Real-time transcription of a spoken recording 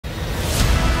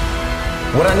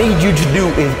What I need you to do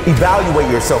is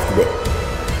evaluate yourself today.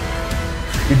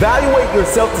 Evaluate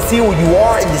yourself to see where you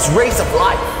are in this race of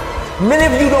life. Many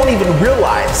of you don't even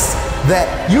realize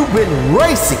that you've been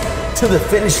racing to the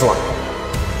finish line.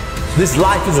 This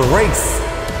life is a race.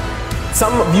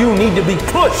 Some of you need to be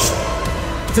pushed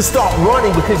to start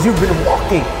running because you've been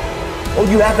walking or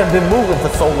you haven't been moving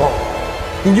for so long.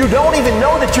 And you don't even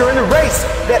know that you're in a race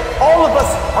that all of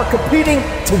us are competing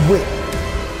to win.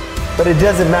 But it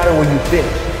doesn't matter where you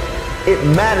finish. It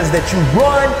matters that you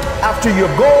run after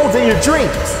your goals and your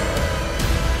dreams.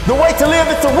 The way to live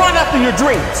is to run after your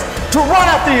dreams, to run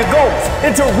after your goals,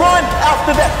 and to run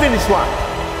after that finish line.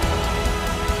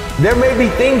 There may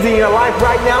be things in your life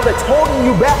right now that's holding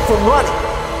you back from running,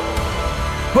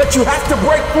 but you have to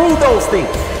break through those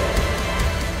things.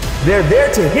 They're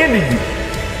there to hinder you,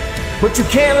 but you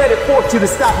can't let it force you to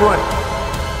stop running.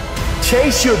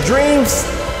 Chase your dreams,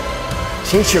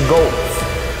 chase your goals.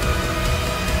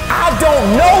 I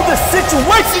don't know the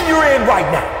situation you're in right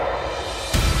now,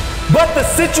 but the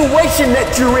situation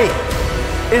that you're in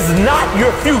is not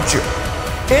your future.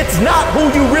 It's not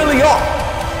who you really are.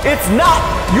 It's not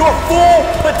your full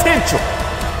potential.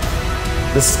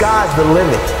 The sky's the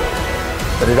limit,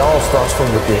 but it all starts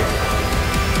from within.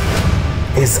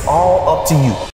 It's all up to you.